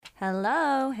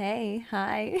Hello. Hey.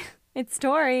 Hi. It's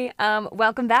Tori.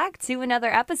 Welcome back to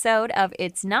another episode of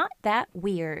It's Not That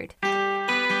Weird.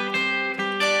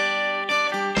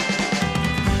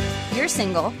 You're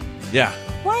single. Yeah.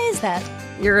 Why is that?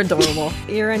 You're adorable.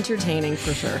 You're entertaining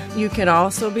for sure. You can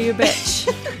also be a bitch.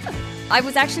 I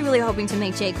was actually really hoping to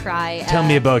make Jake cry. Tell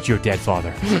me about your dead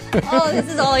father. Oh,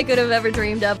 this is all I could have ever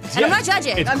dreamed of. And I'm not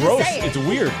judging. It's I'm gross. just saying. It's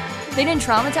weird. They didn't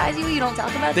traumatize you? You don't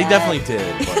talk about They that? definitely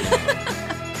did. But...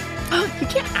 You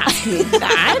can't ask me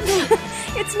that.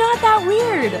 It's not that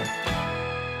weird.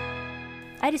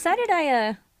 I decided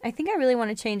I think I really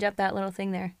want to change up that little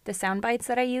thing there. The sound bites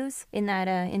that I use in that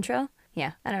intro.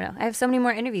 Yeah, I don't know. I have so many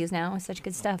more interviews now with such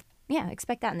good stuff. Yeah,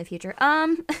 expect that in the future.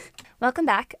 Welcome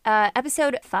back.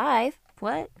 Episode 5.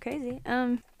 What? Crazy.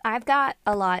 I've got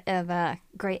a lot of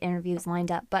great interviews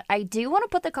lined up, but I do want to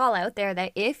put the call out there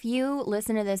that if you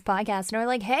listen to this podcast and are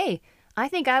like, hey, I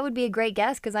think I would be a great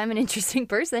guest because I'm an interesting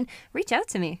person, reach out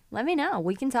to me. Let me know.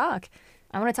 We can talk.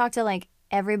 I want to talk to like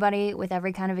everybody with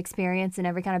every kind of experience and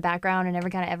every kind of background and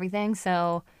every kind of everything.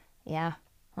 So yeah,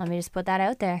 let me just put that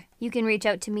out there. You can reach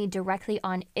out to me directly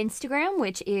on Instagram,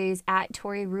 which is at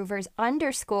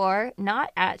 @ToriRoovers_,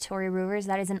 not at @ToriRoovers.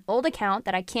 That is an old account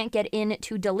that I can't get in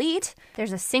to delete.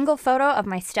 There's a single photo of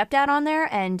my stepdad on there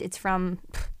and it's from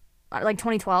like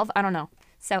 2012. I don't know.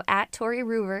 So at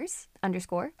 @ToriRoovers_,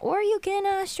 or you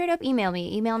can straight up email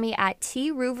me. Email me at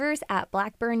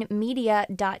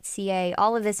troovers@blackburnmedia.ca.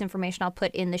 All of this information I'll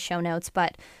put in the show notes,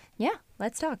 but yeah,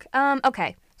 let's talk.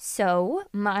 Okay, so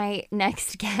my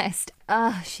next guest,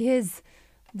 she is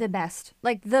the best,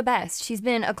 like the best. She's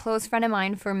been a close friend of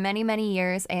mine for many, many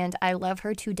years, and I love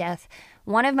her to death.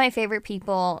 One of my favorite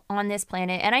people on this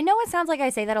planet, and I know it sounds like I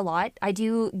say that a lot. I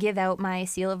do give out my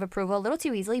seal of approval a little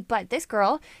too easily, but this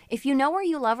girl, if you know her,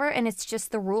 you love her, and it's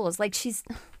just the rules. Like, she's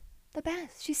the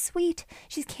best. She's sweet.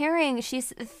 She's caring.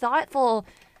 She's thoughtful.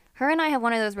 Her and I have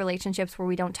one of those relationships where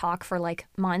we don't talk for like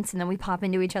months, and then we pop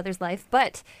into each other's life,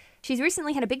 but she's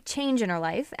recently had a big change in her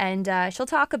life, and she'll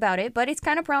talk about it, but it's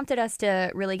kind of prompted us to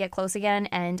really get close again,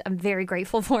 and I'm very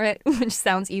grateful for it, which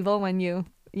sounds evil when you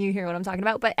hear what I'm talking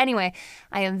about. But anyway,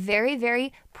 I am very,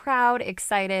 very proud,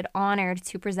 excited, honored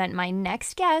to present my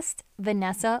next guest,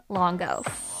 Vanessa Longo.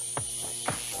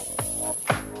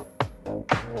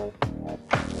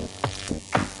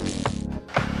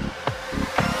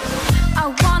 I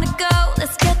wanna go,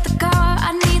 let's get the car,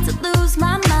 I need to lose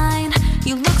my mind.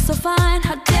 You look so fine,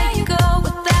 how dare you go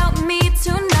without me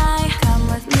tonight? Come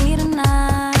with me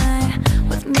tonight,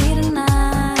 with me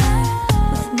tonight,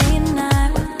 with me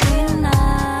tonight, with me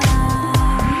tonight.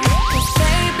 'Cause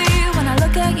baby, when I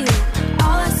look at you,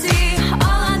 all I see,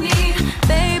 all I need.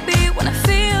 Baby, when I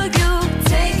feel you,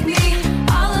 take me,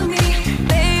 all of me.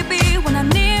 Baby, when I'm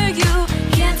near you,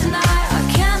 can't deny our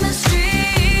chemistry.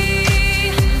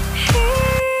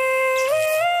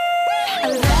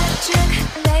 Electric,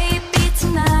 baby,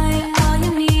 tonight, all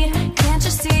you need. Can't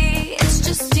you see, it's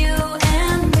just you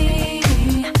and me.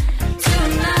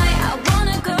 Tonight, I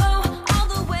wanna go all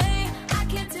the way. I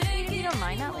can't take If you it. don't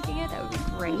mind not looking at it, that would be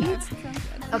great.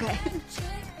 Okay.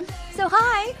 So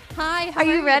hi. Hi, how Are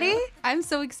you ready? I'm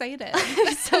so excited.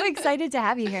 I'm so excited to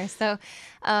have you here. So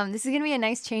this is going to be a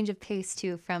nice change of pace,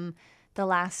 too, from the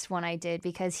last one I did,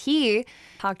 because he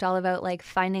talked all about, like,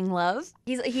 finding love.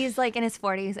 He's like, in his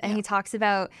 40s, and he talks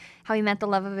about how he met the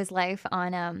love of his life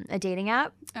on a dating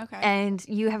app. Okay. And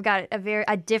you have got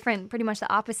a different, pretty much the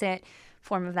opposite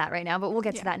form of that right now, but we'll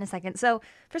get to that in a second. So,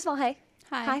 first of all, hey.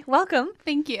 Hi. Welcome.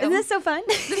 Thank you. Isn't this so fun?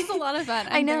 This is a lot of fun.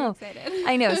 I I'm know. very excited.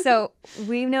 I know. So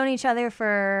we've known each other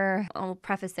for, I'll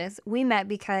preface this. We met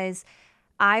because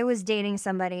I was dating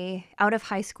somebody out of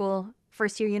high school,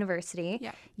 first year university.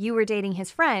 Yeah. You were dating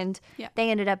his friend. Yeah.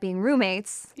 They ended up being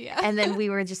roommates. Yeah. And then we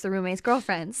were just the roommate's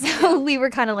girlfriends. So we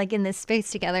were kind of like in this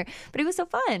space together. But it was so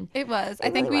fun. It was. It I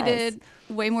think really we was. did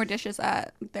way more dishes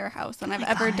at their house than I've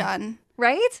ever God. done.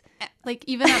 Right? Like,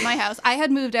 even at my house. I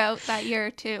had moved out that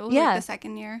year, too. Yeah. Like, the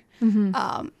second year.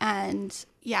 And,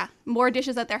 yeah, more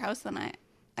dishes at their house than I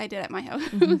did at my house.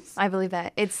 I believe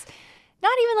that. It's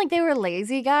not even like they were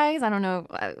lazy guys. I don't know.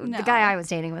 No. The guy I was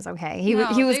dating was okay. He No,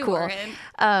 was they cool.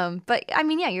 weren't. But I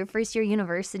mean, yeah, your first year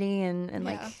university and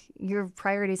like your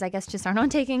priorities, I guess, just aren't on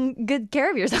taking good care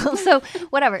of yourself. So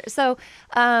whatever. So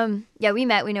yeah, we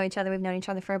met. We know each other. We've known each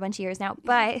other for a bunch of years now.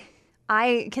 But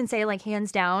I can say, like,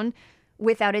 hands down,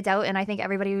 without a doubt, and I think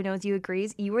everybody who knows you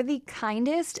agrees, you are the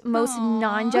kindest, most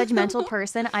non-judgmental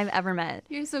person I've ever met.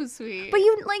 You're so sweet. But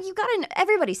you gotta,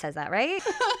 everybody says that, right?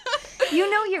 You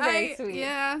know you're very sweet.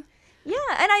 Yeah. Yeah,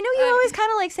 and I know you always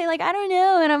kind of like say, like, I don't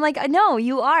know, and I'm like, no,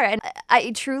 you are. And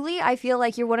I feel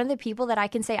like you're one of the people that I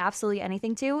can say absolutely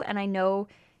anything to, and I know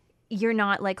you're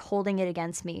not like holding it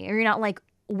against me, or you're not like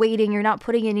waiting, you're not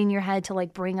putting it in your head to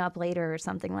like bring up later or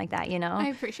something like that, you know? I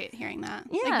appreciate hearing that.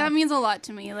 Yeah. Like, that means a lot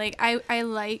to me. Like, I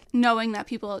like knowing that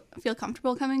people feel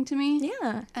comfortable coming to me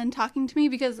and talking to me,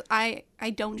 because I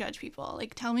don't judge people.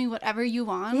 Like, tell me whatever you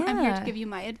want. I'm here to give you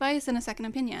my advice and a second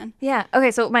opinion. Yeah.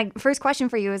 Okay, so my first question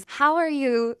for you is, how are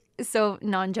you so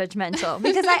non-judgmental?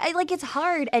 Because I like, it's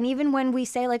hard. And even when we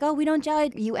say like, oh, we don't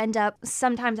judge, you end up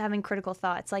sometimes having critical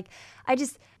thoughts. Like,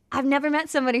 I've never met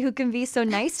somebody who can be so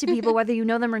nice to people, whether you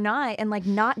know them or not, and like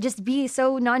not just be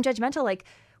so non-judgmental. Like,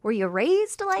 were you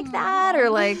raised like that? Or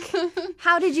like,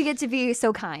 how did you get to be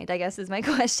so kind, I guess is my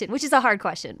question, which is a hard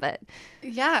question, but.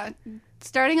 Yeah.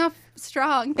 Starting off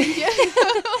strong. Thank you.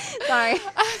 Sorry.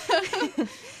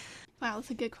 Wow,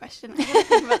 that's a good question. I gotta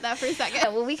think about that for a second. Yeah,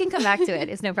 well, we can come back to it.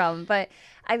 It's no problem. But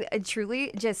I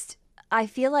truly just, I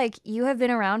feel like you have been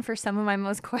around for some of my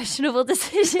most questionable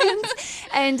decisions.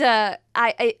 And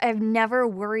I've never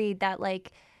worried that,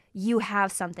 like, you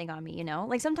have something on me, you know?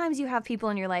 Like, sometimes you have people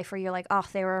in your life where you're like, oh,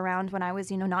 they were around when I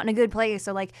was, you know, not in a good place.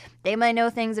 So, like, they might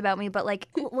know things about me. But, like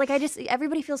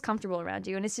everybody feels comfortable around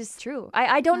you. And it's just true.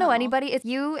 I don't know anybody. It's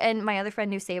you and my other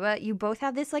friend, Nuseba. You both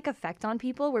have this, like, effect on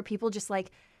people where people just, like,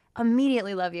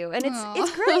 immediately love you, and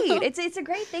it's great. It's a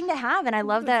great thing to have, and I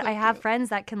love that I have friends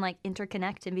that can like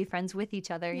interconnect and be friends with each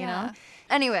other, you know?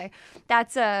 Anyway,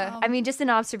 that's I mean, just an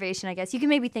observation, I guess. You can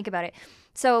maybe think about it.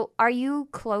 So are you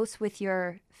close with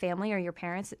your family or your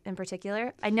parents in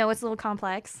particular? I know it's a little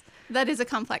complex. That is a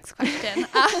complex question.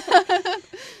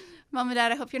 Mom and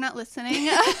Dad, I hope you're not listening.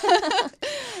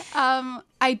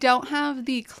 I don't have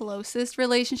the closest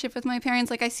relationship with my parents.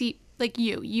 Like, I see, like,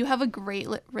 you have a great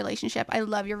relationship. I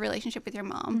love your relationship with your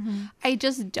mom. Mm-hmm. I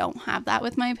just don't have that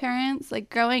with my parents. Like,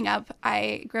 growing up,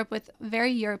 I grew up with a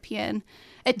very European,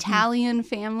 Italian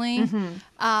family,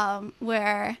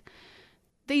 where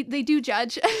they do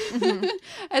judge.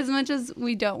 As much as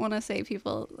we don't want to say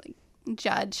people, like,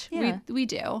 judge, we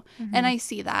do. And I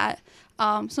see that.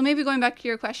 So maybe going back to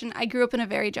your question, I grew up in a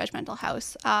very judgmental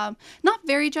house. Not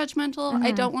very judgmental.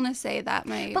 I don't want to say that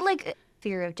but like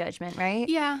fear of judgment, right?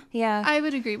 Yeah. Yeah. I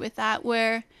would agree with that,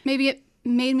 where maybe it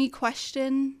made me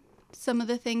question some of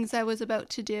the things I was about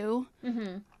to do.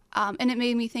 And it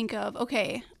made me think of,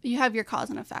 okay, you have your cause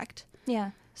and effect.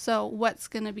 Yeah. So what's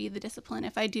going to be the discipline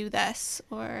if I do this?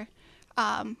 Or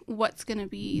what's going to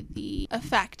be the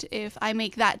effect if I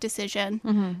make that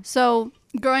decision? So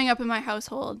growing up in my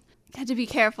household, I had to be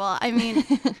careful. I mean,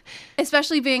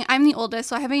 especially I'm the oldest,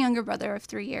 so I have a younger brother of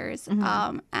 3 years.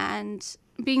 And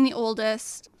being the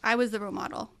oldest, I was the role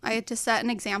model. I had to set an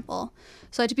example.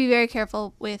 So I had to be very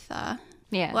careful with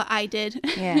what I did.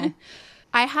 Yeah.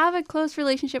 I have a close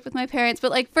relationship with my parents,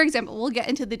 but, like, for example, we'll get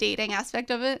into the dating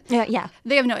aspect of it. Yeah.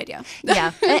 They have no idea.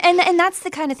 Yeah. And that's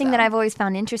the kind of thing that I've always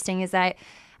found interesting, is that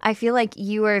I feel like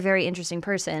you are a very interesting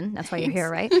person. That's why you're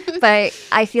here, right? But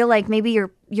I feel like maybe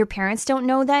your parents don't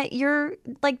know that you're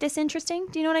like this interesting.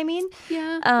 Do you know what I mean?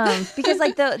 Yeah. Because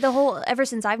like the whole, ever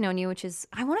since I've known you, which is,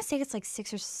 I want to say it's like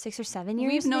 6 or 7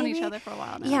 years. We've known maybe. each other for a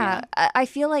while now. Yeah. I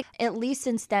feel like at least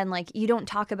since then, like, you don't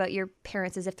talk about your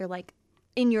parents as if they're like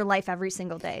in your life every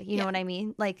single day. You know what I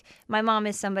mean? Like, my mom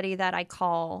is somebody that I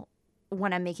call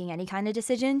when I'm making any kind of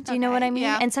decision. Do you know what I mean?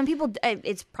 Yeah. And some people,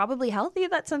 it's probably healthy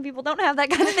that some people don't have that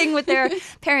kind of thing with their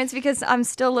parents, because I'm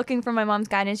still looking for my mom's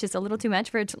guidance just a little too much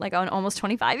for like an almost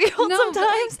 25-year-old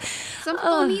sometimes. Like, some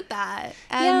people need that.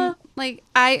 And like,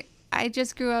 I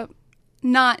just grew up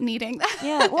not needing that.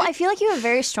 Yeah. Well, I feel like you have a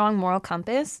very strong moral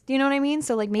compass. Do you know what I mean?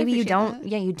 So like, maybe you don't,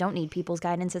 you don't need people's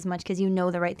guidance as much because you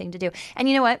know the right thing to do. And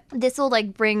you know what? This will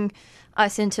like bring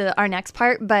us into our next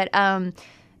part. But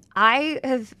I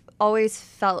have always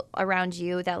felt around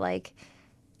you that like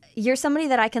you're somebody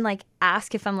that I can like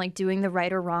ask if I'm like doing the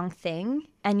right or wrong thing,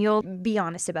 and you'll be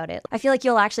honest about it. I feel like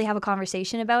you'll actually have a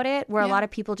conversation about it, where a lot of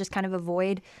people just kind of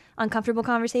avoid uncomfortable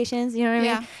conversations, you know what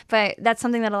I mean? But that's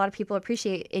something that a lot of people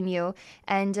appreciate in you.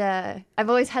 And I've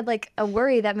always had like a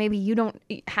worry that maybe you don't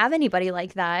have anybody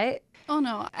like that. Oh,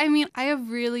 no. I mean, I have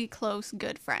really close,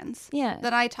 good friends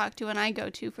that I talk to and I go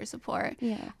to for support.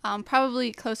 Yeah.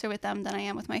 Probably closer with them than I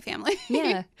am with my family.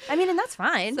 Yeah. I mean, and that's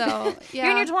fine. So, You're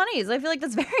in your 20s. I feel like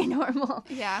that's very normal.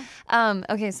 Yeah.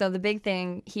 Okay, so the big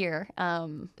thing here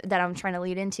that I'm trying to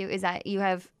lead into is that you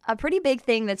have a pretty big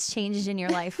thing that's changed in your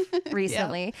life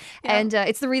recently. And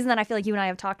it's the reason that I feel like you and I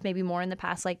have talked maybe more in the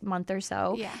past like month or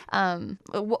so. Yeah.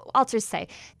 I'll just say,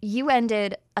 you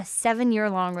ended a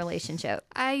 7-year-long relationship.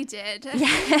 I did.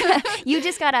 Yeah. You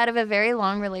just got out of a very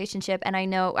long relationship, and I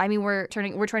know, I mean, we're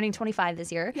turning 25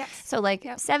 this year. Yes. So like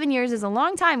 7 years is a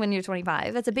long time when you're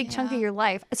 25. That's a big chunk of your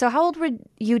life. So how old would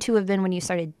you two have been when you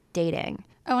started dating?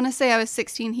 I want to say I was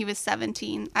 16, he was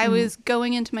 17. I was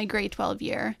going into my grade 12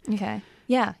 year. Okay.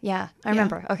 Yeah. I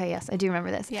remember. Okay, yes, I do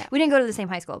remember this. Yeah. We didn't go to the same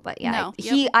high school, but yeah.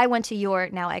 No. I went to your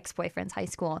now ex-boyfriend's high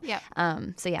school. Yep.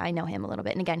 So yeah, I know him a little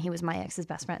bit. And again, he was my ex's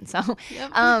best friend. So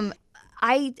Yep.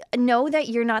 I know that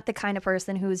you're not the kind of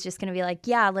person who's just going to be like,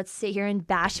 yeah, let's sit here and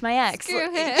bash my ex.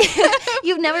 Screw him.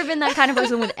 You've never been that kind of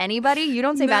person with anybody. You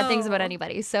don't say bad things about No.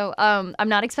 anybody. So I'm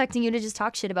not expecting you to just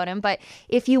talk shit about him. But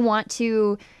if you want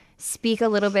to speak a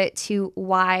little bit to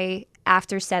why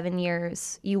after 7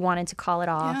 years you wanted to call it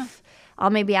off,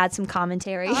 I'll maybe add some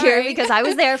commentary here right. because I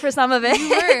was there for some of it. You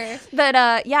were.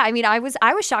 But yeah, I mean, I was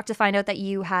shocked to find out that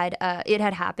you had it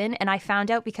had happened, and I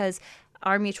found out because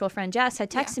our mutual friend Jess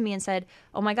had texted me and said,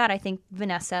 "Oh my God, I think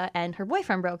Vanessa and her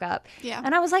boyfriend broke up." Yeah.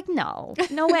 And I was like, no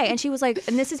way. And she was like,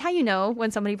 and this is how you know when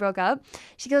somebody broke up.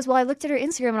 She goes, well, I looked at her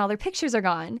Instagram and all their pictures are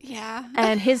gone. Yeah.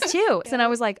 And his too. And I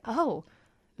was like, oh,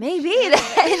 maybe. And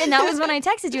that was when I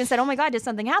texted you and said, oh my God, did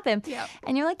something happen? Yep.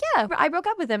 And you're like, yeah, I broke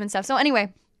up with him and stuff. So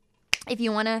anyway, if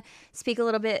you want to speak a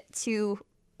little bit to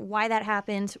why that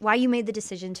happened, why you made the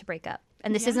decision to break up.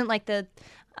 And this isn't like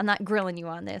I'm not grilling you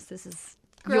on this. This is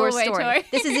Grill your away, story. Tori.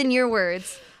 This is in your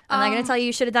words. I'm not going to tell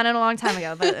you should have done it a long time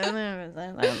ago, but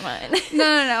that's fine.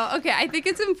 No. Okay, I think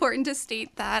it's important to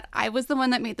state that I was the one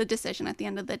that made the decision at the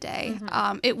end of the day.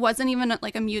 It wasn't even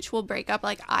like a mutual breakup.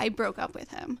 Like, I broke up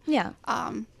with him. Yeah.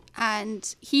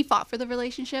 And he fought for the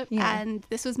relationship, and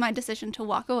this was my decision to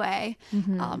walk away.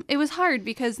 It was hard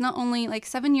because not only, like,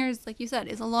 7 years, like you said,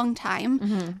 is a long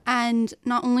time, and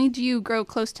not only do you grow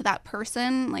close to that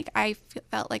person, like, I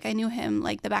felt like I knew him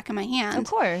like the back of my hand. Of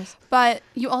course. But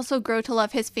you also grow to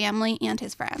love his family and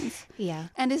his friends. Yeah.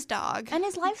 And his dog. And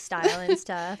his lifestyle and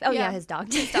stuff. Oh, yeah, his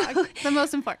dog. His dog. The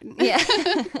most important. Yeah.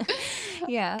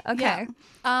 Yeah. Okay.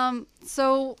 Yeah.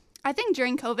 So I think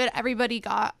during COVID, everybody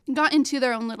got into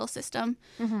their own little system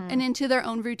and into their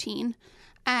own routine.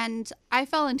 And I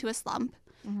fell into a slump.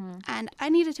 And I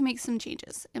needed to make some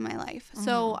changes in my life.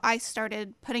 So I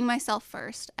started putting myself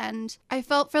first. And I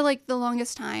felt for like the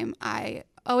longest time, I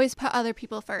always put other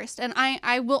people first. And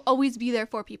I will always be there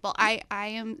for people. I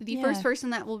am the first person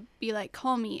that will be like,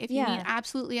 call me if you need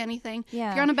absolutely anything.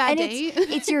 Yeah. If you're on a bad and day.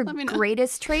 It's your let me know.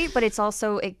 greatest trait, but it's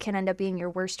also, it can end up being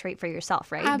your worst trait for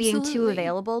yourself, right? Being too Absolutely.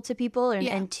 available to people and,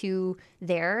 Yeah. and too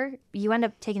there, you end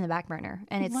up taking the back burner.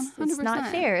 And it's not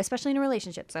 100%. fair, especially in a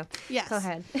relationship. So Yes. go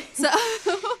ahead. So,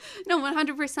 no,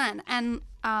 100%. And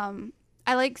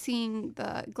I like seeing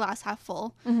the glass half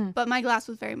full, but my glass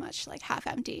was very much like half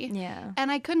empty. Yeah.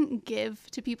 And I couldn't give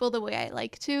to people the way I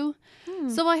like to.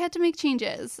 So I had to make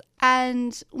changes.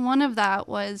 And one of that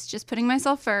was just putting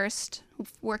myself first,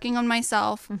 working on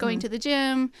myself, going to the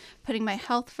gym, putting my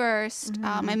health first,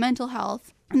 my mental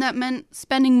health. And that meant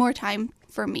spending more time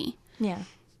for me. Yeah.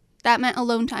 That meant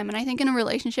alone time. And I think in a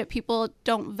relationship, people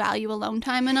don't value alone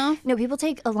time enough. No, people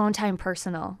take alone time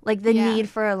personal. Like the Yeah. need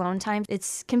for alone time,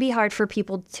 can be hard for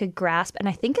people to grasp. And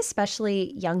I think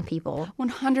especially young people.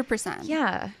 100%.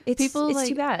 Yeah. It's People, too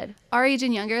like- bad. Our age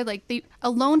and younger, like the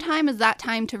alone time is that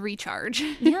time to recharge.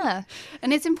 Yeah.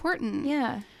 And it's important.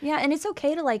 Yeah. Yeah. And it's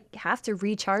okay to like have to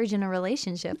recharge in a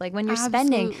relationship. Like when you're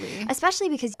spending, Absolutely. especially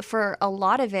because for a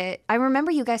lot of it, I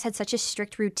remember you guys had such a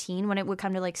strict routine when it would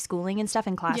come to like schooling and stuff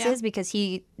in classes because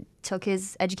he takes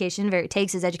his education very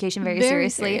Very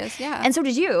seriously. serious, yeah. And so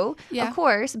did you, Yeah. of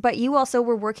course. But you also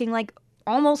were working like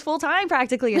almost full time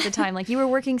practically at the time. Like you were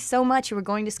working so much, you were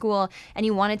going to school and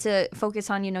you wanted to focus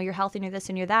on, your health and your this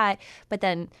and your that. But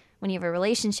then when you have a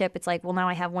relationship, it's like, well, now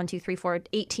I have 1, 2, 3, 4,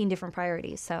 18 different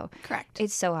priorities. So Correct.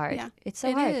 it's so hard. Yeah. It's so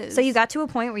It hard. is. So you got to a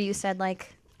point where you said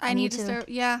like, I need to start.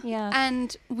 Yeah. Yeah.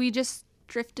 And we just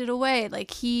drifted away.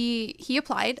 Like he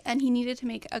applied and he needed to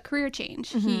make a career change.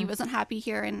 He wasn't happy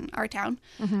here in our town.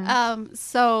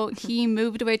 So he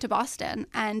moved away to Boston,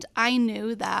 and I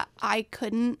knew that I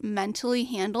couldn't mentally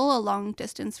handle a long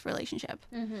distance relationship.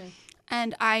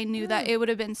 And I knew that it would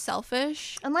have been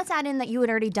selfish. and let's add in that you had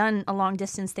already done a long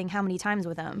distance thing how many times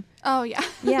with him? Oh, yeah.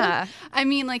 Yeah. I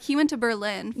mean, like, he went to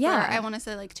Berlin for, Yeah. I want to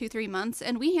say, like, 2-3 months,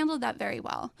 and we handled that very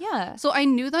well. Yeah. So I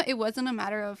knew that it wasn't a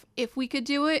matter of if we could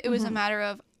do it. It was a matter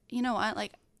of, you know what,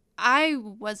 like, I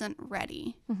wasn't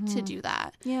ready to do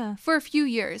that. Yeah. For a few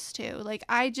years, too. Like,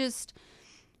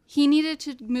 he needed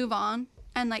to move on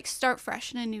and, like, start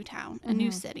fresh in a new town, a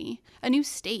new city, a new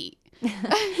state.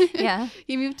 Yeah.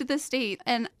 He moved to the state,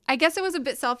 and I guess it was a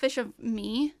bit selfish of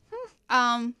me.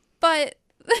 But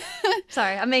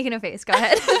Sorry, I'm making a face. Go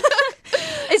ahead.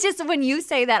 It's just when you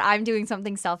say that I'm doing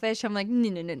something selfish, I'm like, no,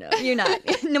 you're not.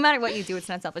 No matter what you do, it's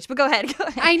not selfish. But go ahead.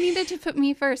 I needed to put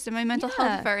me first and my mental Yeah.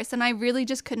 health first, and I really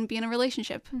just couldn't be in a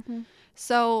relationship.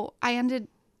 So I ended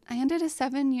I ended a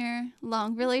 7-year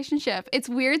long relationship. It's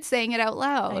weird saying it out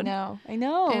loud. I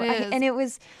know. It is. And it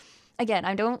was, again,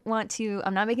 I'm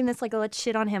not making this like a let's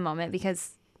shit on him moment,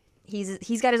 because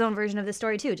he's got his own version of the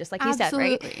story too, just like you said,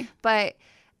 right? Absolutely. But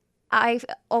I've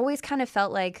always kind of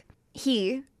felt like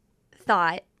he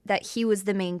thought that he was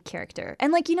the main character.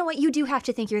 And like, you know what? You do have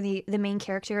to think you're the main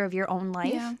character of your own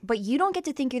life, Yeah. but you don't get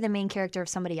to think you're the main character of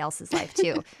somebody else's life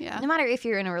too. Yeah. No matter if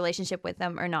you're in a relationship with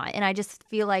them or not. And I just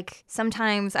feel like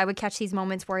sometimes I would catch these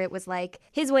moments where it was like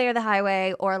his way or the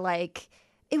highway, or like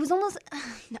it was almost,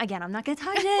 again, I'm not going to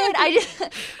touch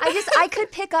it. I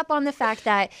could pick up on the fact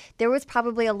that there was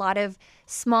probably a lot of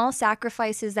small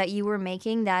sacrifices that you were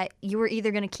making that you were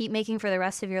either going to keep making for the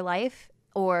rest of your life,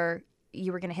 or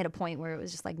you were going to hit a point where it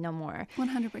was just like no more.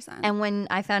 100%. And when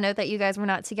I found out that you guys were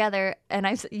not together, and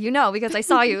because I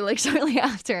saw you like shortly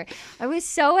after, I was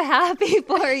so happy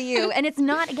for you. And it's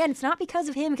not because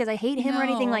of him, because I hate him or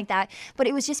anything No. like that, but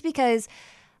it was just because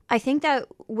I think that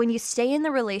when you stay in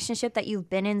the relationship that you've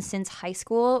been in since high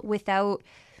school without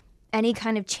any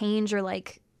kind of change or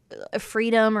like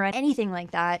freedom or anything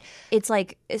like that, it's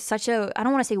such a, I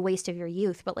don't want to say waste of your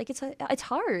youth, but like it's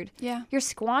hard. Yeah. You're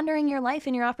squandering your life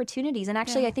and your opportunities. And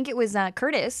actually, Yeah. I think it was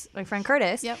Curtis, my friend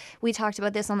Curtis. Yep. We talked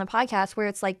about this on the podcast, where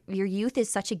it's like your youth is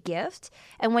such a gift,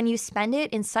 and when you spend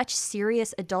it in such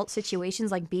serious adult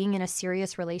situations, like being in a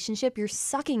serious relationship, you're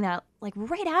sucking that like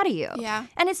right out of you. Yeah.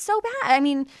 And it's so bad. I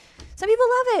mean, some people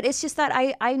love it. It's just that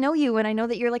I know you, and I know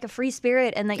that you're like a free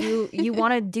spirit, and that you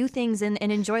want to do things and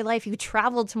enjoy life. You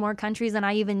traveled to more countries than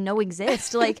I even know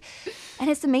exist. Like,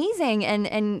 and it's amazing.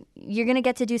 And you're going to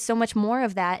get to do so much more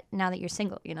of that now that you're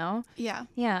single, you know? Yeah.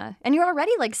 Yeah. And you're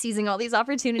already like seizing all these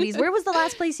opportunities. Where was the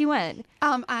last place you went?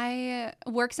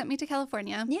 Work sent me to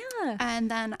California. Yeah.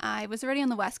 And then I was already on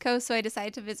the West Coast, so I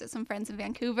decided to visit some friends in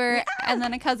Vancouver, and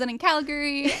then a cousin in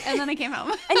Calgary, and then I came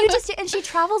home. And she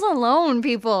travels alone,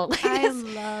 people. Like, I it's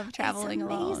love traveling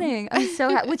alone. amazing. I'm so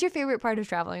happy. What's your favorite part of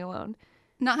traveling alone?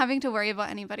 Not having to worry about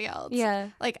anybody else. Yeah.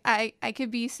 Like I could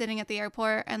be sitting at the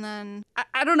airport, and then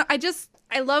I don't know.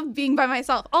 I love being by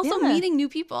myself. Also Yeah. meeting new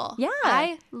people. Yeah.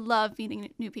 I love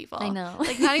meeting new people. I know.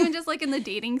 Like not even just like in the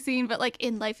dating scene, but like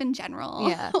in life in general.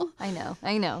 Yeah,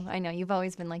 I know. You've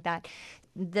always been like that.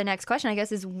 The next question, I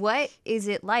guess, is what is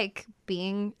it like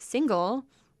being single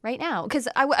right now? Because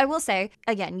I will say,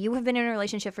 again, you were in a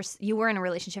relationship for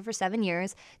 7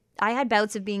 years. I had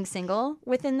bouts of being single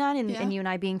within that, and you and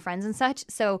I being friends and such.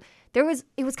 So it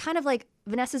was kind of like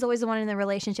Vanessa's always the one in the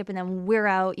relationship, and then we're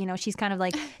out. You know, she's kind of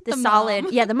like the solid,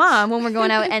 mom. the mom when we're going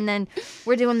out, and then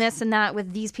we're doing this and that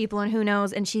with these people, and who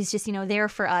knows. And she's just there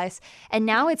for us. And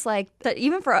now it's like that.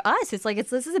 Even for us, it's like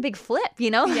this is a big flip.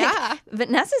 Like, Yeah.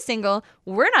 Vanessa's single,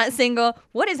 we're not single.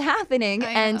 What is happening?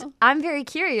 I know. And I'm very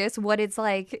curious what it's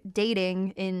like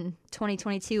dating in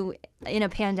 2022 in a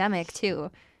pandemic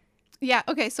too. Yeah.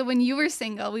 Okay. So when you were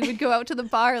single, we would go out to the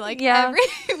bar like Yeah.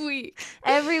 every week.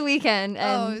 Every weekend, Oh,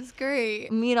 and it was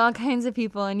great. meet all kinds of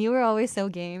people, and you were always so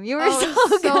game. You were Oh,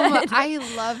 so so good. much. I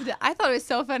loved it. I thought it was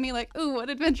so funny. Like, ooh,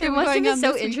 what adventure It are we must have going been on so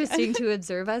this weekend? interesting to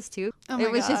observe us too. Oh my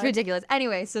It was just God. ridiculous.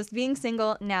 Anyway, so being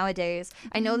single nowadays,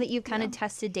 I know that you've kind of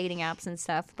tested dating apps and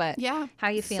stuff, but Yeah. how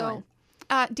you feeling?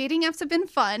 So, dating apps have been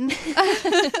fun.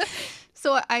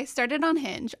 So I started on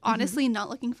Hinge, honestly not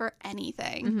looking for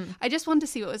anything. I just wanted to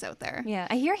see what was out there. Yeah,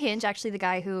 I hear Hinge. Actually, the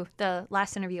guy who the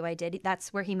last interview I did,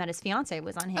 that's where he met his fiance,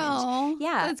 was on Hinge. Oh,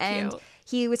 yeah, that's and cute.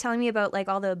 he was telling me about like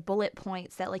all the bullet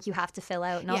points that like you have to fill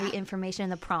out and all Yeah. the information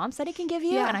and the prompts that it can give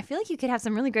you. Yeah. And I feel like you could have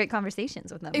some really great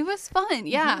conversations with them. It was fun,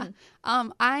 yeah.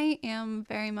 I am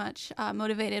very much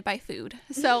motivated by food.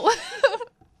 So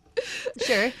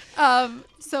Sure.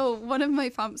 so one of my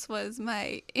prompts was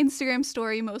my Instagram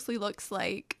story mostly looks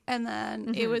like, and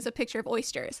then it was a picture of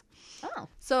oysters. Oh.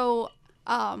 So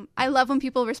I love when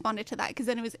people responded to that, because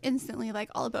then it was instantly like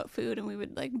all about food, and we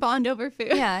would like bond over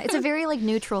food. Yeah, it's a very like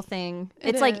neutral thing. It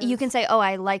It's like you is. can say, "Oh,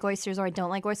 I like oysters," or "I don't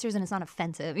like oysters," and it's not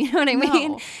offensive. You know what I No,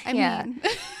 mean? I yeah. mean,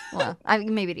 Well,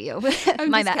 maybe to you.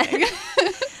 I'm My just bad. kidding.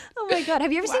 Oh my God,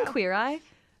 have you ever seen Wow. Queer Eye?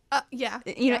 Yeah.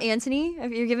 You know Anthony?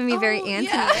 You're giving me very Oh, Anthony,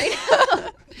 yeah.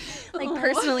 right? Like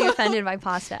personally offended by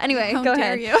pasta. Anyway, How go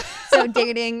dare ahead. you. So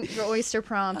dating, your oyster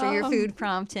prompt or your food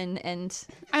prompt, and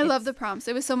I love the prompts.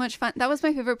 It was so much fun. That was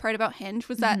my favorite part about Hinge,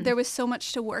 was that there was so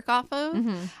much to work off of,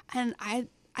 and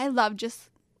I love just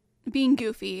being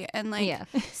goofy and like Yeah.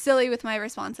 silly with my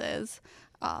responses.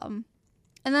 And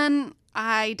then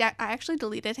I actually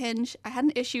deleted Hinge. I had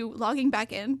an issue logging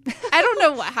back in. I don't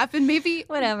know what happened. Maybe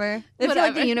Whatever. I feel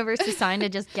like the universe is signed to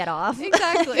just get off.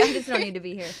 Exactly. I just don't need to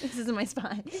be here. This isn't my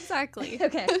spot. Exactly.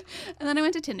 Okay. And then I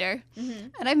went to Tinder,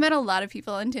 and I've met a lot of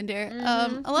people on Tinder.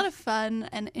 A lot of fun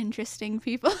and interesting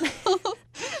people.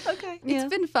 Okay. It's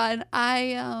been fun.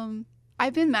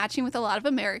 I've been matching with a lot of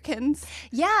Americans.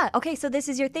 Yeah. Okay. So this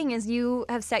is your thing: is you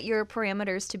have set your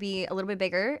parameters to be a little bit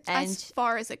bigger, and As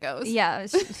far as it goes. yeah,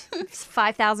 it's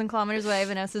 5,000 kilometers away.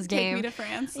 Vanessa's game. Take me to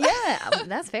France. Yeah,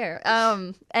 that's fair.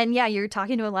 And yeah, you're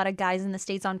talking to a lot of guys in the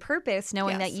States on purpose,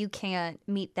 knowing that you can't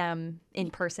meet them in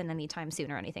person anytime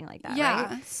soon or anything like that.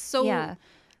 Yeah. Right? So Yeah.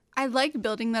 I like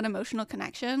building that emotional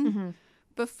connection Mm-hmm.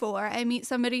 before I meet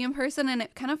somebody in person, and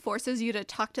it kind of forces you to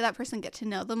talk to that person, get to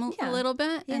know them a little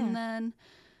bit, and then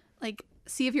like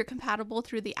see if you're compatible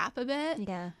through the app a bit.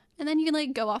 Yeah. And then you can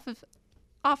like go off of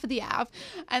the app,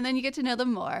 and then you get to know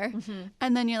them more,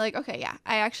 and then you're like, okay, yeah,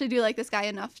 I actually do like this guy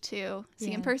enough to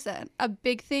see in person. A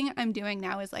big thing I'm doing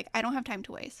now is like, I don't have time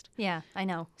to waste. Yeah, I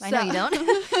know. I know you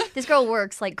don't. This girl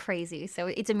works like crazy, so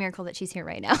it's a miracle that she's here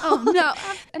right now. Oh no.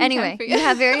 Anyway, you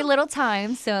have very little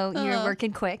time, so you're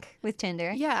working quick with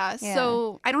Tinder. Yeah,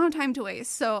 so I don't have time to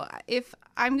waste. So if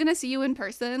I'm gonna see you in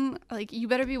person, like, you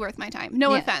better be worth my time.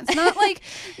 No offense.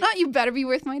 Not you better be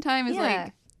worth my time is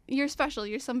like, you're special.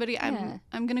 You're somebody I'm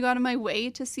gonna go out of my way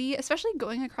to see, especially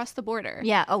going across the border.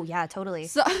 Yeah. Oh yeah, totally.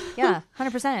 So yeah,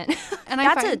 100%.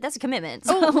 And that's a commitment.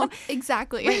 So oh,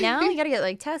 exactly. right now you gotta get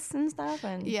like tests and stuff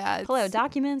and pull out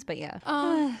documents, but yeah.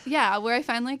 Yeah, where I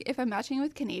find like if I'm matching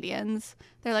with Canadians,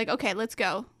 they're like, okay, let's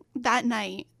go that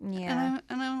night. Yeah.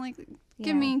 And I'm like,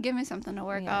 give me something to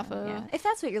work off of. Yeah. If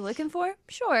that's what you're looking for,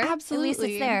 sure. Absolutely. At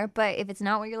least it's there. But if it's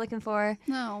not what you're looking for,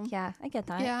 No. yeah, I get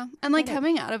that. Yeah. And like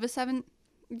coming out of a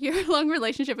 7-year-long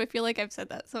relationship, I feel like I've said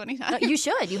that so many times. You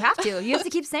should. You have to. You have to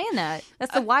keep saying that.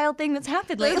 That's the wild thing that's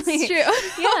happened lately. That's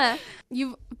true. Yeah.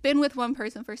 You've been with one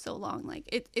person for so long. Like,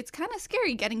 it's kind of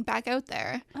scary getting back out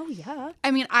there. Oh, yeah.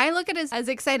 I mean, I look at it as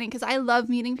exciting because I love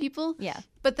meeting people. Yeah.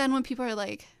 But then when people are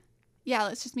like, yeah,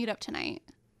 let's just meet up tonight,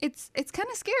 it's kind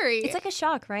of scary. It's like a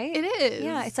shock, right? It is.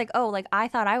 Yeah. It's like, oh, like I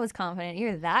thought I was confident.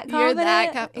 You're that confident? You're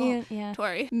that confident. Yeah.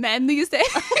 Tori, men these days,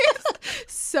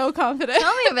 so confident.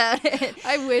 Tell me about it.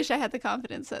 I wish I had the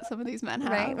confidence that some of these men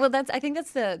have. Right. Well, I think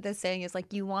that's the saying is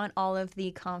like, you want all of the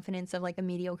confidence of like a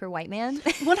mediocre white man.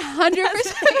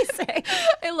 100%.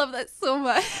 I love that so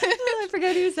much. I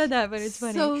forget who said that, but it's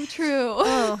funny. So true.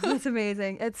 Oh, that's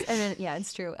amazing.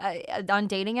 It's true. On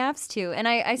dating apps too. And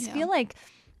I feel like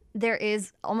there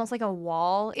is almost like a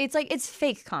wall. It's like, it's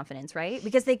fake confidence, right?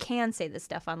 Because they can say this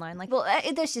stuff online. Like, well,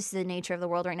 that's just the nature of the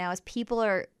world right now is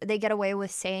they get away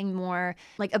with saying more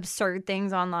like absurd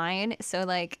things online. So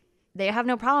like, they have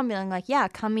no problem being like, yeah,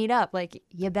 come meet up. Like,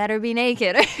 you better be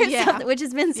naked or something, which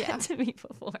has been said to me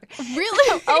before.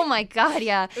 Really? Oh my God,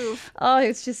 yeah. Oof. Oh,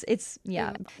 it's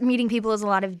meeting people is a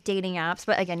lot of dating apps,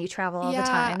 but again, you travel all the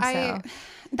time.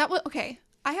 So okay.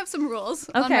 I have some rules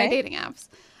on my dating apps.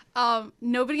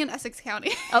 Nobody in Essex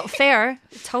County. Oh, fair.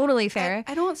 Totally fair.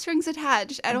 I don't want strings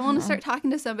attached. I don't want to start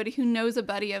talking to somebody who knows a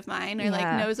buddy of mine or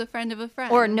like knows a friend of a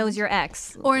friend. Or knows your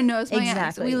ex. Or knows my ex.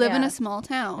 Exactly, We live in a small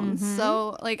town.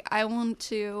 So like I want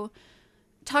to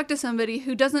talk to somebody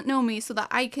who doesn't know me so that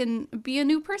I can be a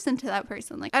new person to that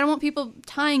person. Like I don't want people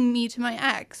tying me to my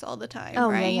ex all the time.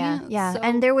 Oh, right? yeah. So,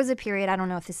 and there was a period, I don't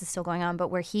know if this is still going on, but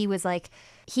where he was like,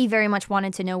 he very much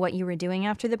wanted to know what you were doing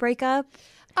after the breakup.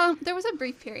 There was a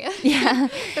brief period. Yeah.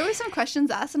 There were some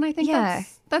questions asked, and I think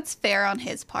that's fair on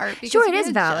his part. Because sure, it we is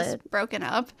had valid. Just broken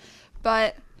up,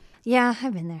 but yeah,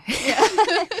 I've been there.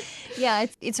 Yeah,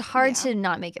 it's hard to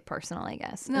not make it personal, I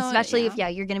guess. No, especially if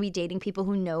you're going to be dating people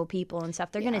who know people and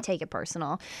stuff. They're going to take it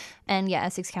personal. And yeah,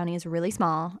 Essex County is really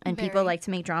small, and people like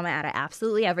to make drama out of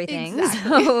absolutely everything.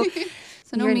 Exactly.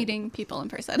 So no meeting people in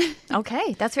person.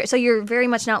 Okay, that's fair. So you're very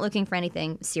much not looking for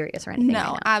anything serious or anything? No,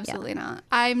 right now. absolutely not.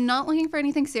 I'm not looking for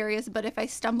anything serious, but if I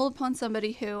stumble upon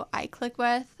somebody who I click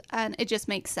with and it just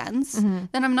makes sense, then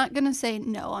I'm not going to say,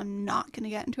 no, I'm not going to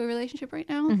get into a relationship right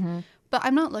now. But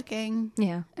I'm not looking.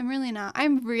 Yeah. I'm really not.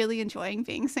 I'm really enjoying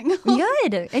being single.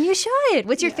 Good. And you should.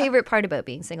 What's your favorite part about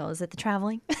being single? Is it the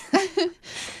traveling?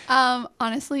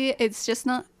 Honestly, it's just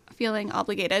not feeling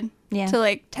obligated to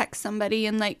like text somebody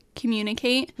and like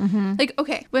communicate. Like,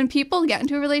 okay, when people get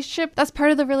into a relationship, that's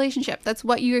part of the relationship. That's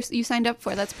what you signed up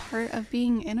for. That's part of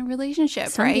being in a relationship,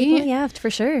 Some right? People, yeah, for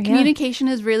sure. Communication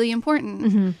is really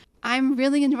important. I'm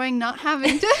really enjoying not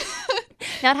having to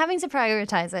Not having to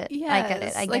prioritize it. Yes, I get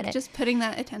it. I get like it. just putting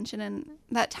that attention and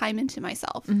that time into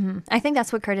myself. I think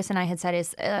that's what Curtis and I had said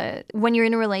is when you're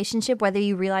in a relationship, whether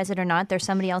you realize it or not, there's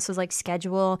somebody else's like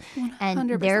schedule and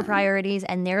their 100%. priorities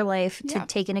and their life to Yeah.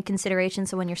 take into consideration.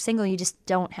 So when you're single, you just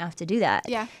don't have to do that.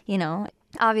 Yeah. You know,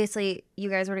 obviously you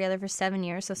guys were together for 7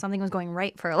 years, so something was going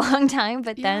right for a long time,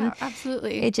 but then Yeah,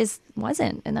 absolutely. it just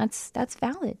wasn't. And that's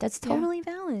valid. That's totally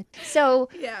valid. So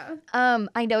yeah.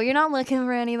 I know you're not looking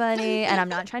for anybody, and I'm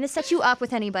not trying to set you up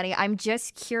with anybody. I'm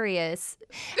just curious.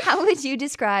 How would you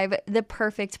describe the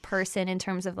perfect person in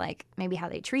terms of like maybe how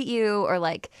they treat you or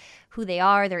like who they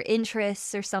are, their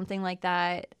interests or something like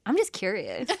that? I'm just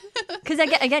curious. Because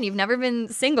again, you've never been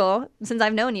single since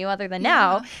I've known you other than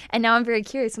now. And now I'm very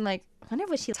curious. I'm like, I wonder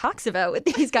what she talks about with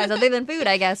these guys other than food,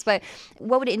 I guess. But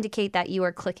what would indicate that you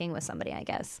are clicking with somebody, I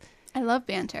guess? I love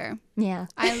banter. Yeah.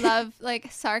 I love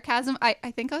like sarcasm. I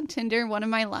think on Tinder, one of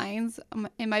my lines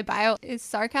in my bio is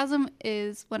sarcasm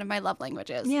is one of my love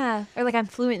languages. Yeah. Or like I'm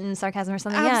fluent in sarcasm or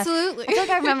something. Absolutely. Yeah. I feel like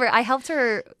I remember I helped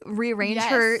her rearrange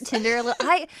her Tinder a little.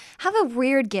 I have a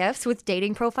weird gift with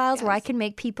dating profiles where I can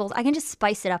make people's, I can just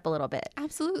spice it up a little bit.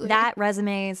 Absolutely. That,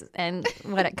 resumes, and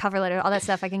cover letter, all that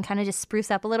stuff, I can kind of just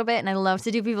spruce up a little bit. And I love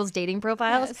to do people's dating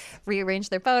profiles, rearrange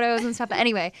their photos and stuff. But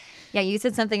anyway, yeah, you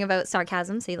said something about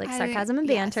sarcasm. So you like sarcasm and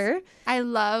banter. I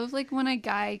love like when a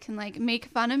guy can like make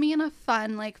fun of me in a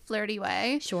fun, like flirty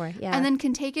way. Sure, yeah. And then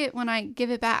can take it when I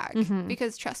give it back.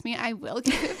 Because trust me, I will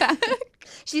give it back.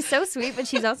 She's so sweet, but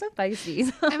she's also feisty.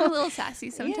 So. I'm a little sassy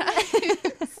sometimes.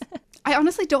 I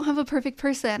honestly don't have a perfect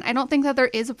person. I don't think that there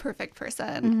is a perfect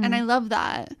person. And I love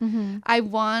that. I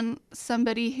want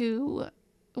somebody who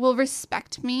will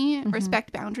respect me,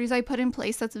 respect boundaries I put in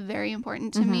place. That's very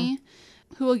important to me.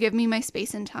 Who will give me my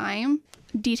space and time.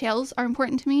 Details are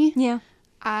important to me. Yeah.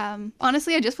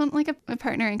 Honestly, I just want like a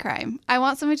partner in crime. I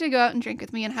want somebody to go out and drink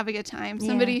with me and have a good time.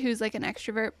 Somebody who's like an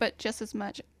extrovert, but just as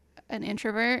much an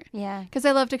introvert. Yeah. Because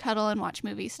I love to cuddle and watch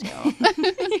movies too.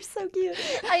 You're so cute.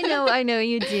 I know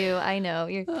you do. I know.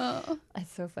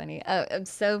 It's so funny.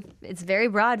 It's very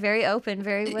broad, very open,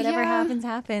 very whatever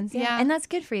happens. Yeah. And that's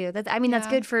good for you. That's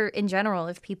good for in general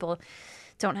if people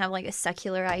don't have like a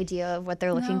secular idea of what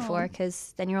they're looking for,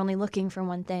 because then you're only looking for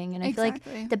one thing. And I feel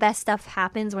like the best stuff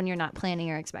happens when you're not planning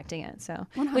or expecting it. So,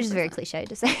 100%. Which is very cliche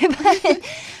to say, but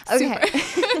okay.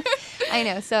 I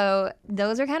know. So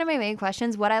those are kind of my main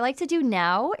questions. What I like to do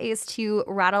now is to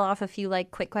rattle off a few like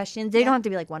quick questions. They don't have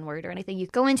to be like one word or anything. You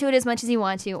go into it as much as you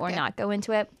want to or not go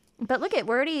into it. But look,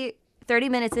 we're already 30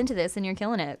 minutes into this and you're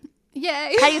killing it.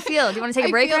 Yay. How do you feel? Do you want to take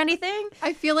a break or anything?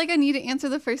 I feel like I need to answer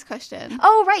the first question.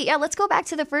 Oh, right. Yeah, let's go back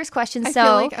to the first question. I feel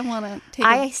like I want to take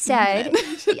I said,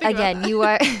 again, you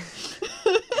are...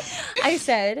 I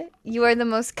said, you are the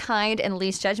most kind and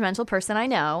least judgmental person I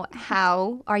know.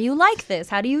 How are you like this?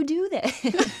 How do you do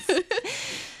this?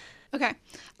 Okay.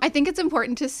 I think it's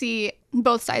important to see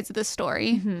both sides of the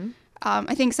story.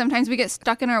 I think sometimes we get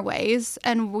stuck in our ways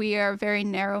and we are very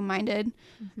narrow-minded.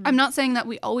 I'm not saying that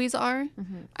we always are.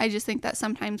 I just think that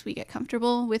sometimes we get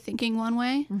comfortable with thinking one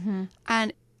way.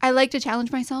 And I like to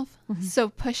challenge myself. So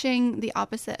pushing the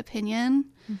opposite opinion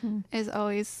is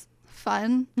always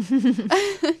fun.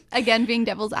 Again, being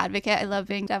devil's advocate. I love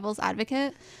being devil's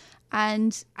advocate.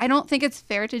 And I don't think it's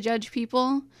fair to judge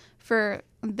people for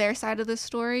their side of the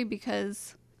story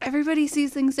because everybody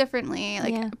sees things differently.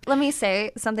 Let me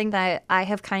say something that I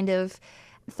have kind of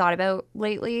thought about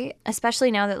lately, especially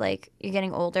now that like you're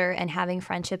getting older and having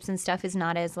friendships and stuff is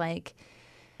not as like,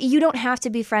 you don't have to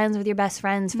be friends with your best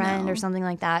friend's friend or something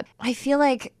like that. I feel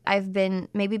like I've been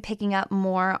maybe picking up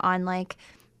more on like,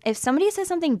 if somebody says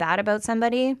something bad about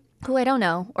somebody who I don't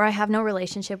know or I have no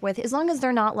relationship with, as long as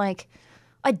they're not like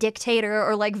a dictator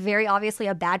or like very obviously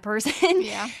a bad person,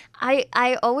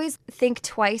 I always think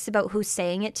twice about who's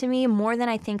saying it to me more than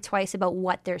I think twice about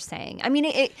what they're saying. I mean,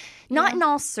 it not in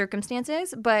all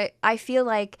circumstances, but I feel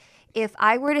like if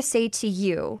I were to say to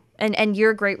you, and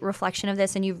you're a great reflection of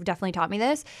this and you've definitely taught me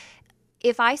this,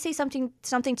 if I say something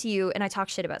to you and I talk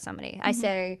shit about somebody, I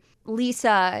say,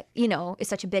 Lisa, is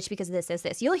such a bitch because of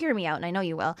this. You'll hear me out and I know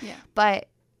you will. Yeah. But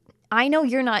I know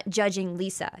you're not judging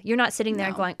Lisa. You're not sitting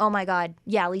there going, oh my God,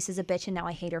 yeah, Lisa's a bitch and now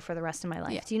I hate her for the rest of my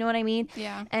life. Yeah. Do you know what I mean?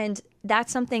 Yeah. And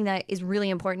that's something that is really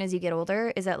important as you get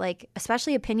older is that like,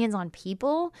 especially opinions on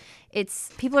people,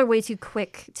 people are way too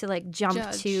quick to like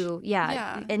jump to,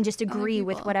 and just agree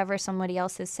with whatever somebody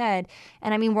else has said.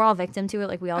 And I mean, we're all victim to it.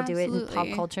 Like we all do it in pop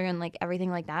culture and like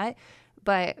everything like that.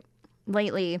 But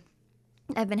lately,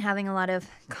 I've been having a lot of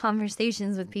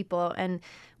conversations with people, and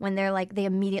when they're like, they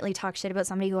immediately talk shit about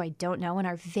somebody who I don't know and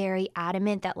are very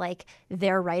adamant that like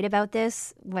they're right about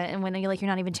this when you're like, you're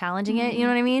not even challenging it. You know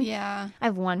what I mean? Yeah. I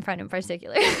have one friend in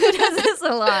particular who does this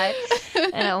a lot.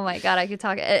 And oh my God, I could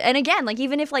talk. And again, like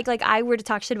even if like I were to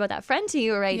talk shit about that friend to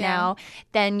you right now,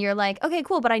 then you're like, okay,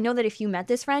 cool. But I know that if you met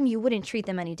this friend, you wouldn't treat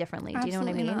them any differently. Do you know what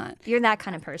I mean? Absolutely not. You're that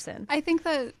kind of person. I think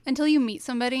that until you meet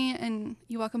somebody and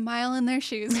you walk a mile in their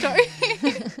shoes, Tori,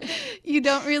 you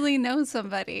don't really know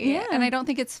somebody. Yeah. And I don't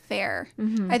think it's fair.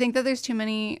 I think that there's too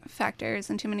many factors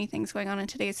and too many things going on in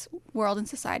today's world and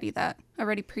society that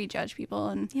already prejudge people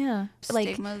and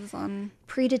stigmas on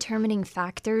predetermining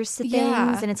factors to things.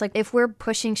 Yeah. And it's like, if we're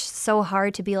pushing so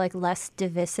hard to be like less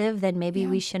divisive, then maybe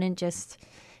we shouldn't just,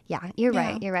 you're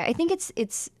right. You're right. I think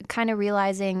it's kind of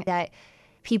realizing that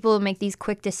people make these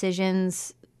quick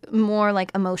decisions more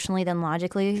like emotionally than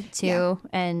logically too.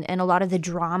 And a lot of the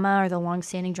drama or the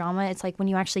long-standing drama, it's like when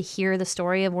you actually hear the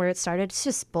story of where it started, it's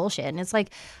just bullshit. And it's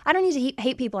like, I don't need to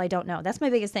hate people I don't know. That's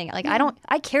my biggest thing. Like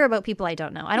I care about people I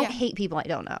don't know. I don't hate people I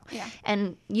don't know.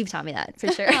 And you've taught me that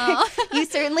for sure. You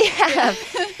certainly have.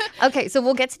 Okay, so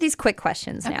we'll get to these quick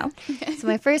questions now. Okay. So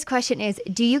my first question is,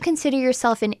 do you consider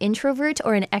yourself an introvert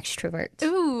or an extrovert?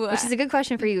 Ooh. Which is a good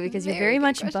question for you because you're very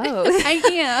much both. I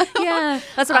am. Yeah.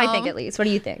 That's what I think, at least. What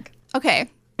do you think? Okay.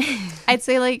 I'd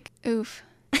say like, oof.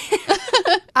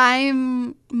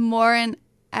 I'm more an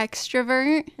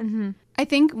extrovert. I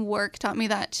think work taught me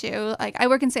that too. Like I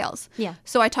work in sales. Yeah.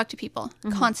 So I talk to people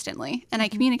constantly and I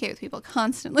communicate with people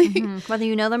constantly. Whether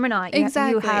you know them or not.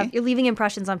 Exactly. You're leaving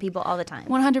impressions on people all the time.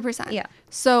 100%. Yeah.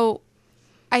 So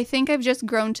I think I've just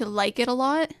grown to like it a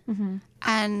lot.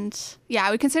 And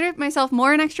I would consider myself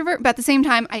more an extrovert, but at the same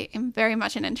time, I am very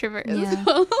much an introvert as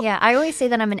well. Yeah, I always say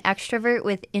that I'm an extrovert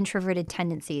with introverted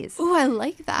tendencies. Ooh, I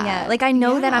like that. Yeah, like I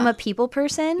know that I'm a people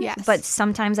person, Yes. but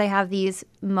sometimes I have these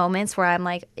moments where I'm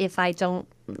like, if I don't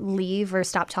leave or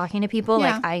stop talking to people,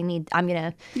 like I'm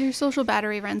gonna... Your social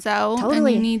battery runs out.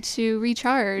 Totally. And you need to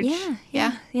recharge.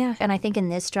 Yeah. And I think in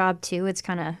this job too, it's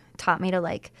kind of taught me to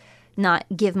like not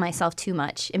give myself too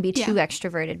much and be too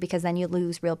extroverted, because then you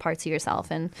lose real parts of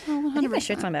yourself. And I think my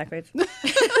shirt's on backwards. I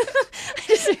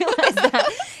just realized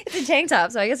that. It's a tank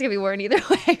top, so I guess it can be worn either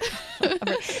way.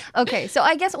 Okay, so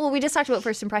I guess, we just talked about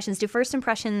first impressions. Do first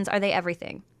impressions, are they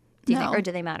everything? Do you think, or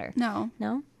do they matter? No.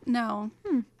 No?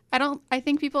 I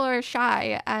think people are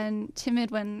shy and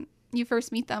timid when you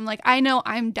first meet them. Like, I know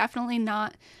I'm definitely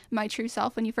not my true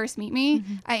self when you first meet me.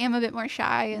 I am a bit more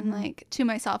shy and like to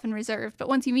myself and reserved. But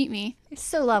once you meet me, it's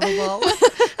so lovable.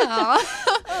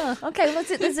 Okay,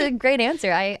 that's a great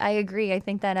answer. I agree. I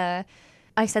think that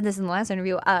I said this in the last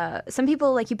interview. Some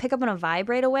people, like, you pick up on a vibe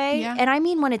right away. And I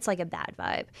mean when it's like a bad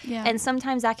vibe. And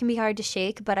sometimes that can be hard to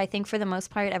shake. But I think for the most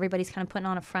part, everybody's kind of putting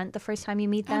on a front the first time you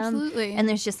meet them. Absolutely. And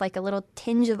there's just like a little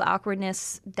tinge of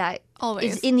awkwardness that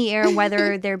always is in the air,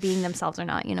 whether they're being themselves or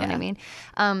not. You know what I mean?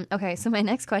 Okay, so my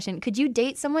next question. Could you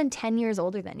date someone 10 years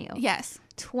older than you? Yes.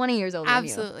 20 years older than you?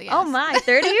 Absolutely, yes. Oh my,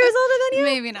 30 years older than you?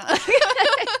 Maybe not.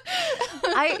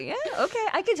 Okay.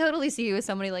 I could totally see you as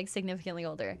somebody like significantly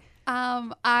older.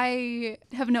 I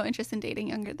have no interest in dating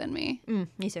younger than me.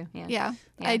 Me too. Yeah. Yeah.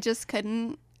 I just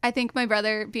couldn't. I think my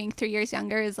brother being 3 years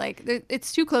younger is like,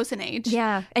 it's too close in age.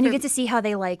 Yeah. And you get to see how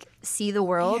they like see the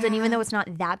world. And even though it's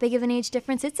not that big of an age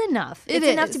difference, it's enough. It's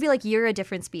enough to be like, you're a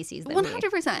different species than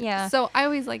 100%. Me. Yeah. So I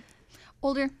always like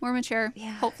older, more mature,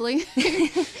 hopefully.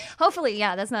 Hopefully,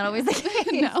 yeah, that's not always the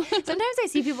case. No. Sometimes I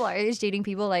see people our age dating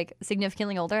people like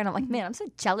significantly older, and I'm like, man, I'm so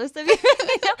jealous of you.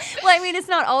 Well, I mean, it's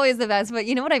not always the best, but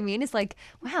you know what I mean? It's like,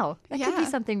 wow, that could be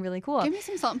something really cool. Give me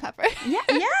some salt and pepper.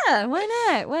 Yeah,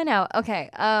 why not?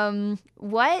 Okay,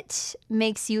 what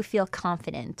makes you feel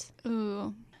confident?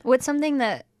 Ooh. What's something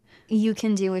that you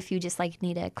can do if you just like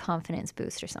need a confidence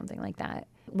boost or something like that?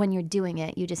 When you're doing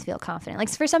it, you just feel confident. Like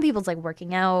for some people, it's like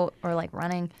working out or like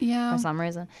running for some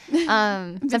reason.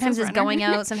 Sometimes it's going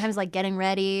out. Sometimes like getting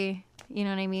ready. You know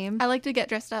what I mean? I like to get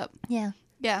dressed up. Yeah.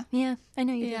 I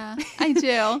know you do. Yeah, I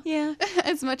do. Yeah.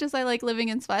 As much as I like living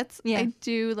in sweats, I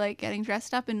do like getting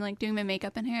dressed up and like doing my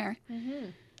makeup and hair.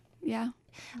 Yeah.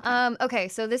 Okay,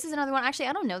 so this is another one. Actually,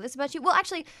 I don't know this about you. Well,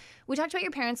 actually, we talked about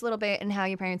your parents a little bit and how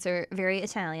your parents are very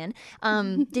Italian.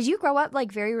 Did you grow up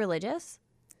like very religious?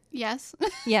 Yes.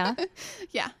 Yeah.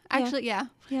 Yeah. Actually, yeah.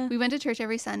 We went to church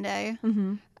every Sunday.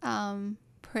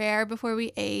 Prayer before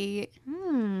we ate.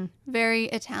 Very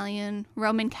Italian,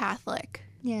 Roman Catholic.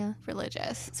 Yeah.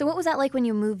 Religious. So what was that like when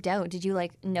you moved out? Did you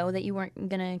like know that you weren't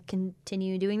going to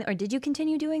continue doing that? Or did you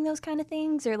continue doing those kind of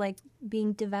things? Or like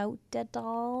being devout at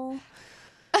all?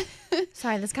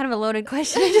 Sorry, that's kind of a loaded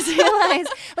question. I just realized.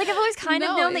 Like, I've always kind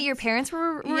of No, known that your parents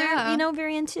were Yeah. you know,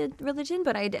 very into religion,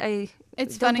 but I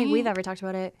It's don't funny. think we've ever talked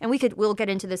about it. And we'll get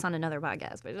into this on another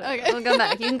podcast. But Okay. we'll come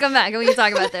back. You can come back and we can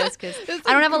talk about this because That's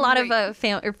I don't have a lot great.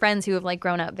 of or friends who have like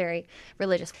grown up very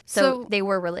religious. So So- they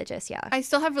were religious, yeah. I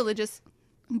still have religious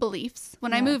beliefs.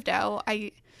 When I moved out,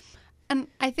 I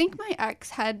think my ex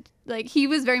had, like, he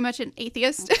was very much an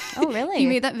atheist. Oh, really? He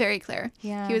made that very clear.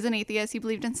 Yeah. He was an atheist. He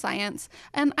believed in science.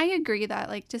 And I agree that,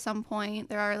 like, to some point,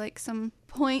 there are, like, some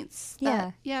points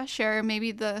that, yeah, sure,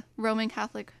 maybe the Roman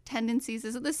Catholic tendencies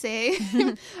isn't the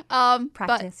same.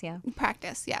 Practice, yeah.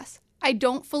 Practice, yes. I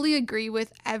don't fully agree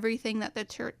with everything that the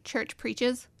church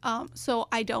preaches. So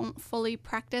I don't fully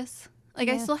practice. Like,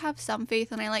 I Yeah. still have some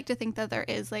faith, and I like to think that there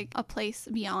is, like, a place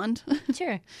beyond.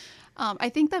 Sure. I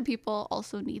think that people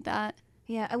also need that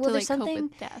Yeah. Well, to, there's like, cope something.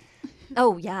 with death.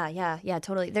 Oh, yeah,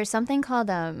 totally. There's something called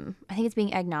I think it's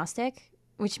being agnostic,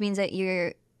 which means that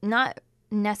you're not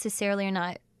necessarily or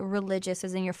not religious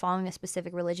as in you're following a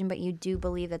specific religion, but you do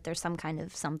believe that there's some kind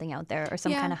of something out there or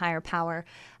some Yeah. kind of higher power.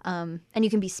 And you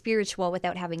can be spiritual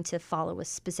without having to follow a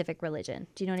specific religion.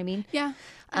 Do you know what I mean? Yeah,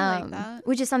 I like that.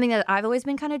 Which is something that I've always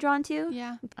been kind of drawn to.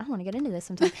 Yeah. I want to get into this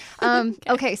sometime.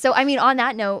 Okay, so I mean, on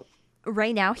that note,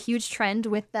 right now, huge trend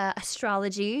with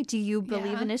astrology. Do you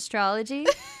believe Yeah. in astrology?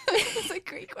 That's a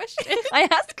great question. I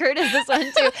asked Curtis this one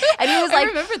too, and he was I like,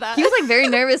 remember that. he was like very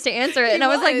nervous to answer it, and I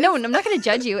was like, was. no, I'm not going to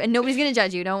judge you, and nobody's going to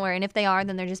judge you. Don't worry. And if they are,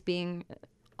 then they're just being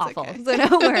awful. okay. So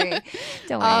don't worry.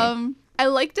 Don't worry. I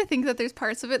like to think that there's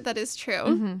parts of it that is true.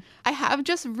 Mm-hmm. I have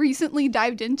just recently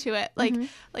dived into it, like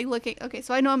looking. Okay,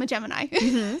 so I know I'm a Gemini.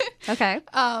 Okay.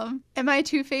 Am I a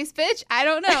two-faced bitch? I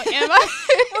don't know. Am I?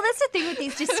 Well, that's the thing with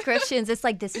these descriptions. It's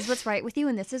like, this is what's right with you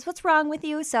and this is what's wrong with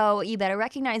you. So you better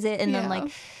recognize it. And then, Yeah.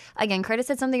 like, again, Curtis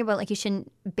said something about, like, you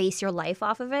shouldn't base your life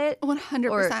off of it.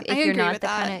 100%. Or if I you're agree not with the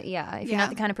that. kind of, if you're Yeah. not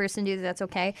the kind of person to do that, that's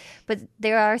okay. But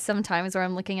there are some times where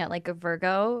I'm looking at, like, a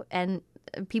Virgo, and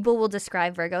people will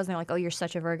describe Virgos and they're like, oh, you're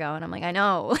such a Virgo. And I'm like, I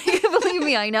know. Believe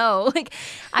me, I know. Like,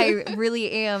 I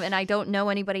really am. And I don't know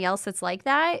anybody else that's like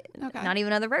that. Okay. Not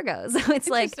even other Virgos. So it's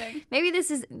like, Interesting.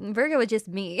 maybe Virgo is just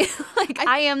me. Like,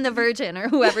 I am the virgin or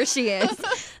whoever she is.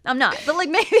 I'm not. But, like,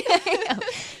 maybe I am.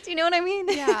 Do you know what I mean?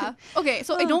 Yeah. Okay,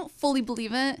 so I don't fully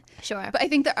believe it, Sure. but I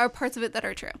think there are parts of it that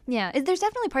are true. Yeah. There's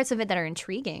definitely parts of it that are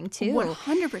intriguing, too.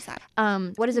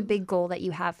 100%. What is a big goal that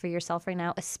you have for yourself right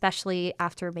now, especially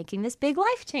after making this big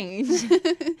life change?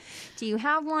 Do you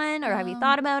have one, or have you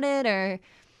thought about it, or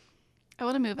I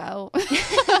want to move out.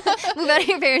 move out of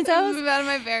your parents' house? Move out of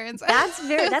my parents. That's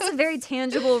a very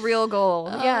tangible, real goal.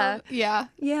 Yeah.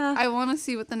 Yeah. I want to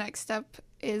see what the next step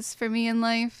is for me in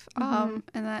life, and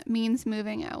that means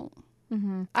moving out.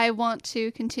 I want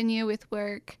to continue with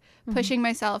work, pushing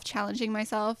myself, challenging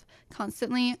myself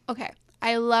constantly. Okay,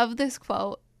 I love this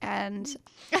quote, and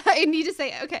I need to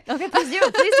say it. Okay. Okay, please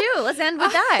do. Let's end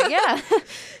with that. Yeah.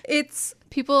 It's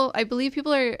people, I believe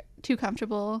people are too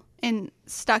comfortable and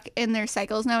stuck in their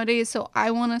cycles nowadays. So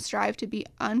I want to strive to be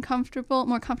more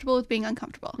comfortable with being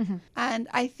uncomfortable. And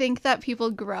I think that people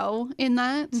grow in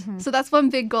that. So that's one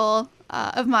big goal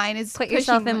of mine is Put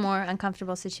yourself pushing in more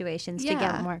uncomfortable situations to Yeah.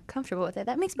 get more comfortable with it.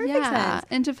 That makes perfect yeah, sense.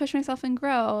 and to push myself and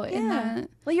grow in that.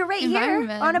 Well, you're right here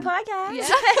environment. on a podcast. Yeah.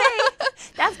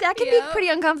 That can Yeah. be pretty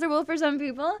uncomfortable for some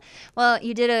people. Well,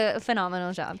 you did a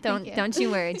phenomenal job. you. Don't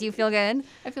you worry. Do you feel good?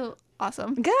 I feel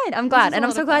awesome. Good. I'm glad. is a And I'm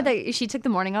lot so of glad fun. that she took the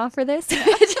morning off for this,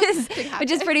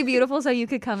 which is pretty beautiful. So you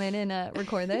could come in and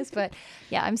record this. But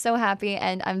yeah, I'm so happy.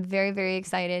 And I'm very, very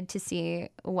excited to see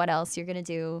what else you're going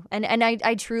to do. And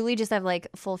I truly just have like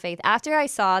full faith. After I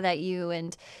saw that you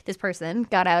and this person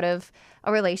got out of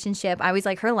a relationship, I was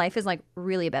like, her life is like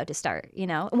really about to start, you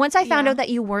know? Once I found Yeah. out that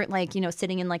you weren't like, you know,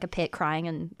 sitting in like a pit crying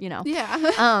and, you know. Yeah.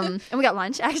 And we got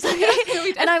lunch actually.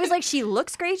 And I was like, she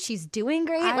looks great. She's doing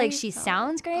great. Like she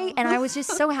sounds great. And I was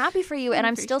just so happy for you. And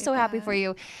I'm still so appreciate happy that. for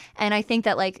you. And I think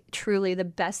that like truly the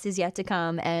best is yet to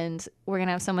come. And we're going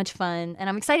to have so much fun. And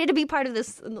I'm excited to be part of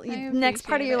this next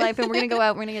part of appreciate your it. life. And we're going to go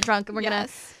out. We're going to get drunk. And we're going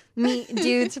Yes. to meet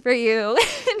dudes for you.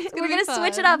 We're be going to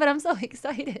switch it fun. up. And I'm so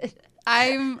excited.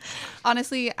 I'm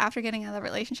honestly, after getting out of that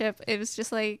relationship, it was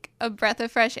just like a breath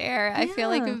of fresh air. I feel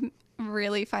like Yeah. I'm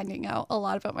really finding out a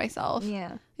lot about myself.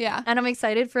 Yeah. Yeah. And I'm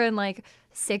excited for in like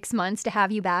 6 months to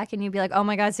have you back and you'd be like, oh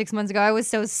my God, 6 months ago I was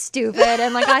so stupid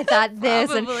and like I thought this.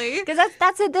 Probably. Because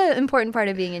that's the important part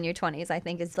of being in your 20s, I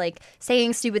think, is like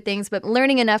saying stupid things but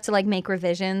learning enough to like make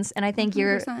revisions. And I think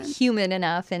you're 100%. human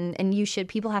enough and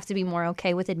people have to be more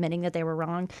okay with admitting that they were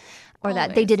wrong or that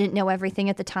they Always. didn't know everything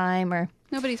at the time or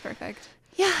Nobody's perfect.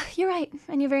 Yeah, you're right.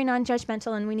 And you're very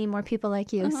non-judgmental, and we need more people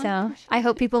like you. So I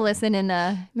hope people listen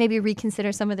and maybe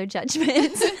reconsider some of their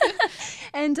judgments.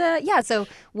 And so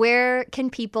where can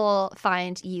people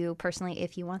find you personally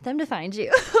if you want them to find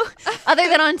you? Other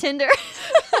than on Tinder.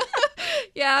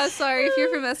 Yeah, sorry. If you're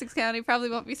from Essex County, probably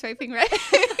won't be swiping right.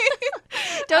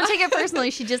 Don't take it personally.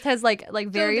 She just has like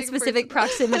very specific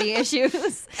proximity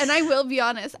issues. And I will be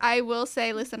honest. I will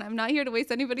say, listen, I'm not here to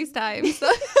waste anybody's time.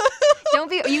 So. Don't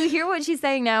be. You hear what she's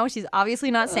saying now. She's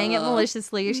obviously not saying it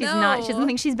maliciously. She's not. She doesn't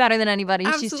think she's better than anybody.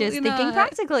 Absolutely she's just not. thinking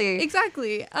practically.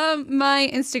 Exactly. My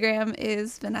Instagram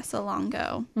is Vanessa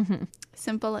Longo. Mm-hmm.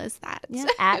 Simple as that. Yeah.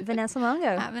 At Vanessa Longo.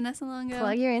 At Vanessa Longo.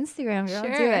 Plug your Instagram, girl.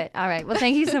 Sure. Do it. All right. Well,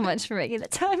 thank you so much for making the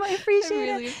time. I appreciate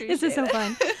really it. appreciate This is so it.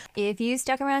 fun. If you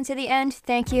stuck around to the end,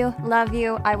 thank you. Love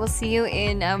you. I will see you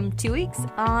in 2 weeks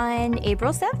on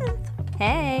April 7th.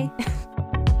 Hey.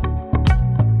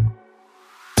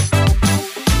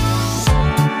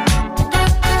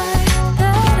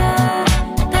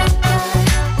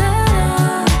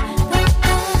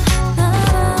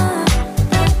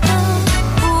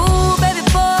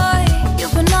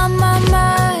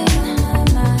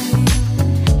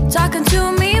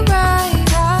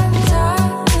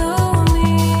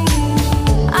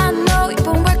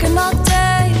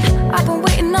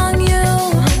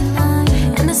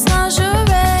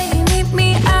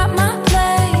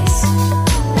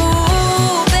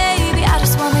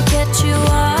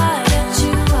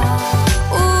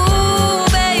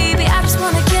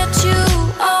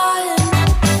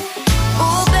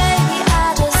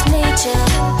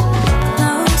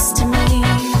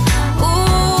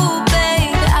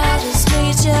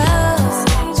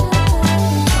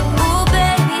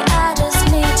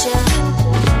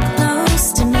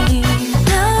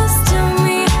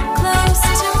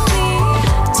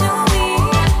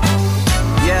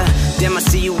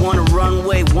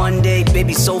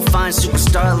 So fine,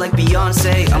 superstar like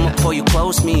Beyonce. I'ma pull you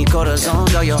close, me, go to zone.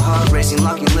 Got your heart racing,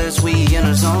 lock your lips, we in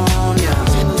a zone, yeah.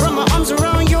 Put my arms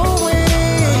around your